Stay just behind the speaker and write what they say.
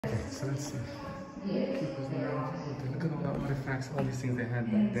So let's see. Look at all the artifacts, all these things they had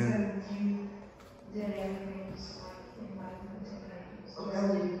back then.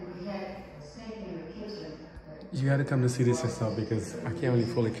 You gotta come to see this yourself because I can't really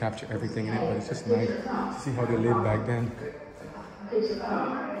fully capture everything in it, but it's just nice to see how they lived back then.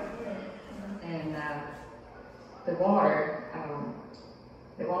 And the water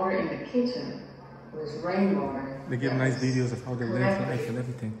in the kitchen was rainwater. They give nice videos of how they lived life and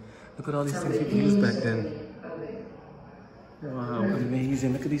everything. Look at all these things people used back then. Wow,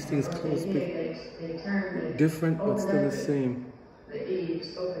 amazing. Look at these things close, big. Different, but still the same. The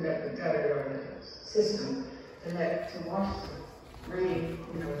eaves opened up the gutter or the system to wash the rain,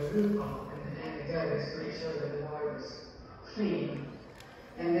 the roof off and the gutters to make sure that the water was clean.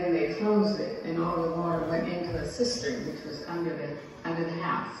 And then they closed it, and all the water went into a cistern, which was under the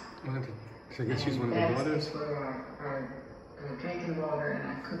house. So I guess she's one of the daughters? That's where our drinking water and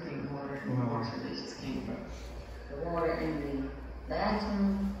our cooking water and washing dishes came from. The water in the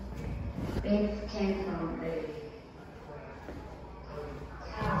bathroom, it came from a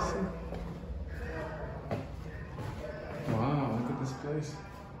tower. Wow, look at this place.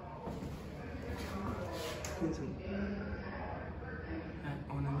 And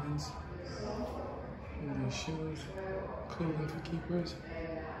ornaments. And their shoes. Clothing for keepers.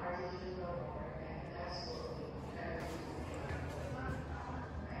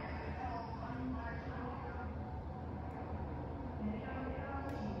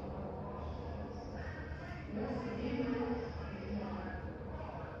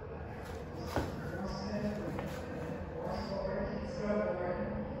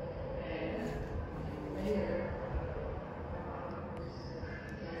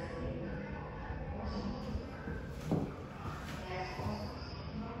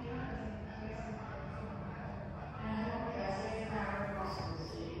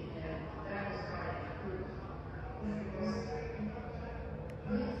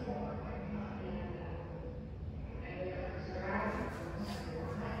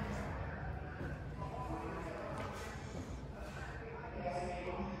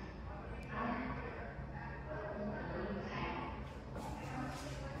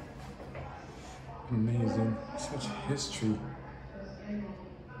 Amazing, such history.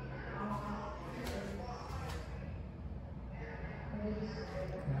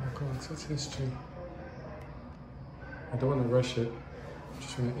 Oh God, such history. I don't want to rush it,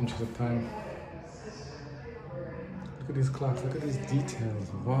 just in the interest of time. Look at these clocks, look at these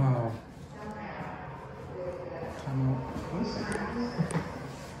details, wow.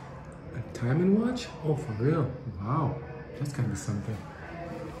 A timing watch? Oh, for real? Wow, that's gotta be something.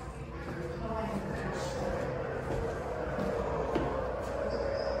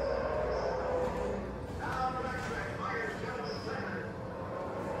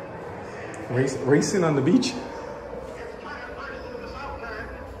 Racing on the beach.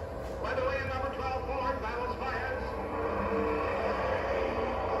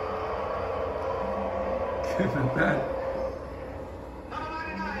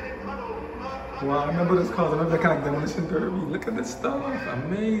 Wow, I remember this cars. I remember that kind of demolition derby. Look at this stuff.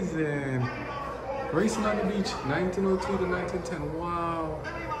 Amazing. Racing on the beach, 1902 to 1910. Wow.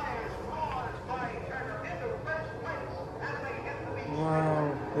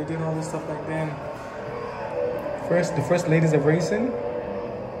 Wow, they did all this stuff back then. The first ladies of racing,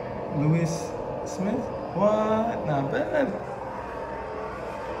 Louis Smith. What? Not bad.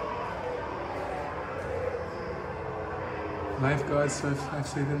 Lifeguards, surf, life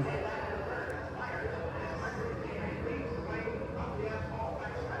saving.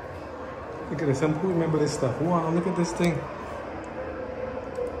 Look at this. Who remember this stuff? Wow, look at this thing.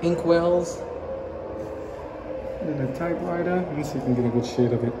 Inkwells. And then a typewriter. Let me see if I can get a good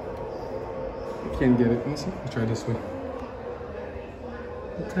shade of it. I can't get it. Let me see. I'll try this way.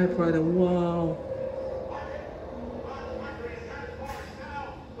 The typewriter. Wow.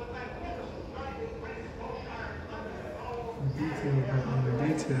 The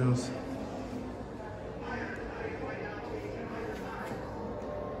details.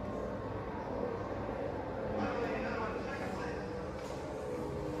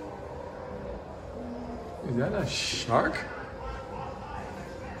 Is that a shark?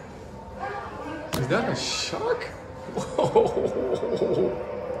 Is that a shark? Whoa!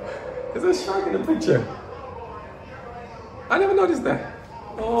 There's a shark in the picture. I never noticed that.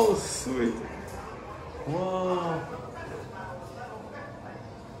 Oh, sweet. Wow.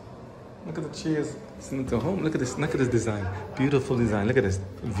 Look at the chairs. It's into home. Look at this. Look at this design. Beautiful design. Look at this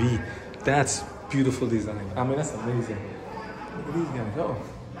V. That's beautiful design. I mean, that's amazing. Look at these guys. Oh,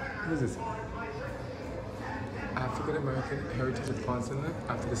 what is this? African American heritage of Ponce Inlet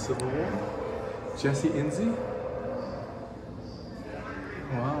after the Civil War. Jesse Inzy.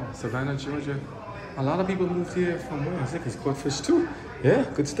 Wow, Savannah, Georgia. A lot of people moved here from where? I think it's caught fish too. Yeah,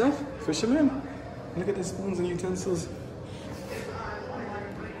 good stuff. Fishermen. Look at the spoons and utensils.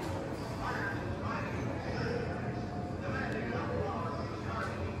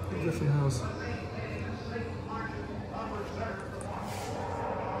 Griffin House.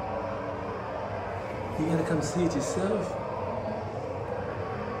 You gotta come see it yourself.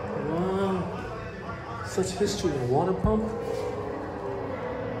 Wow. Such history. A water pump.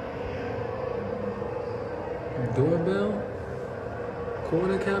 A doorbell.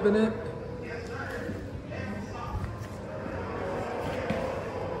 Corner cabinet.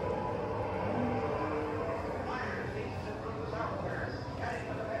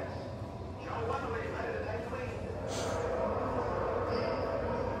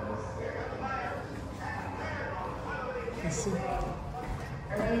 Let's see.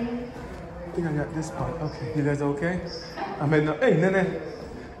 I think I got this part. Okay, you guys okay? I'm heading up. Hey, Nene.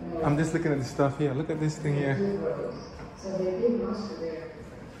 I'm just looking at the stuff here. Look at this thing here. So they did most of their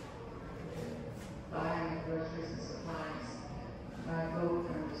buying groceries and supplies by boat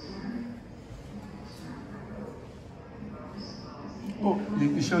from Discern. Oh,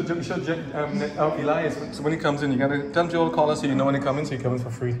 you showed Elias. So when he comes in, you gotta tell him to all call us so you know when he comes in, so he comes for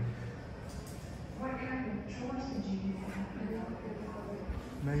free. What kind of chores did you have?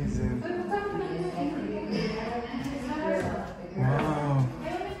 Amazing. Wow.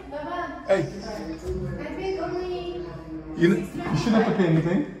 Hey. I paid only You shouldn't have to pay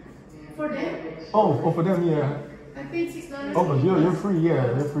anything. for them. Oh, for them, yeah. I paid $6. Oh, but you're free,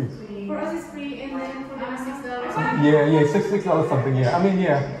 yeah, you're free. For us it's free, and then for them $6. Yeah, $6 something, yeah. I mean,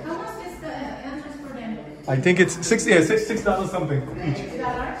 yeah. How much is the entrance for them? I think it's $6 something each.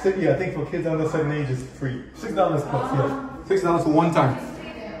 $6? Yeah, I think for kids under certain age it's free. $6 plus, yeah. $6 for one time.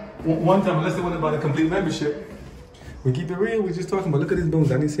 One time, unless they want to buy the complete membership. We keep it real, we're just talking about, look at these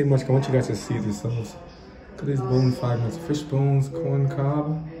bones. I didn't say much, I want you guys to see these bones. Look at these bone fragments. Fish bones, corn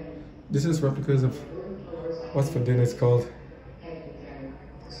cob. This is replicas of, what's for dinner it's called?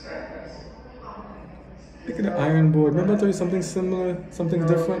 Look at the iron board. Remember I told you something similar, something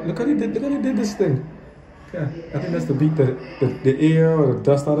different? Look how they did this thing. Yeah, I think that's to beat the air or the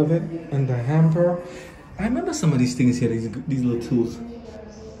dust out of it. And the hamper. I remember some of these things here, these little tools.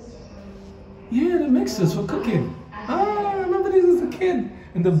 Yeah, the mixers for cooking. Ah, I remember these as a kid.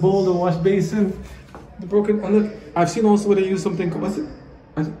 And the bowl, the wash basin, the broken. Oh, look, I've seen also where they use something. What's it?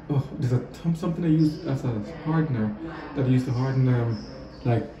 Oh, there's something they use as a hardener that they used to harden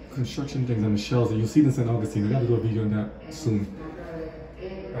like construction things on the shells. You'll see this in Augustine. We gotta do a video on that soon.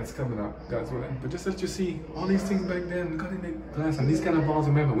 That's coming up, guys. But just let you see all these things back then. Look how they make glass. And these kind of balls,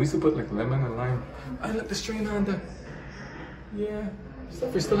 remember, we used to put like lemon and lime. I look the strain on the. Yeah,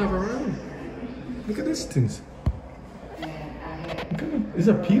 stuff we still have around. Look at these things. These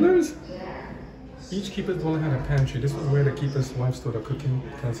are peelers? Each keeper's dwelling had a pantry. This was where the keeper's wife stored her cooking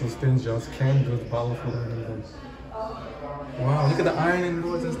utensils, tins, jars, canned goods, bottle food, and everything. Wow, look at the ironing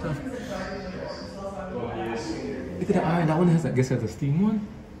boards and stuff. Look at the iron. That one has, I guess, has a steam one.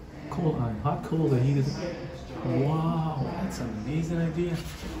 Coal iron, hot coals are heated. Wow, that's an amazing idea.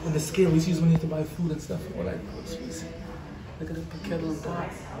 And the scale we use when you have to buy food and stuff. Or like groceries. Look at the kettle and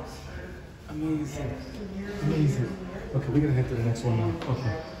pot. Amazing. Amazing. Okay, we're gonna head to the next one now.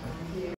 Okay.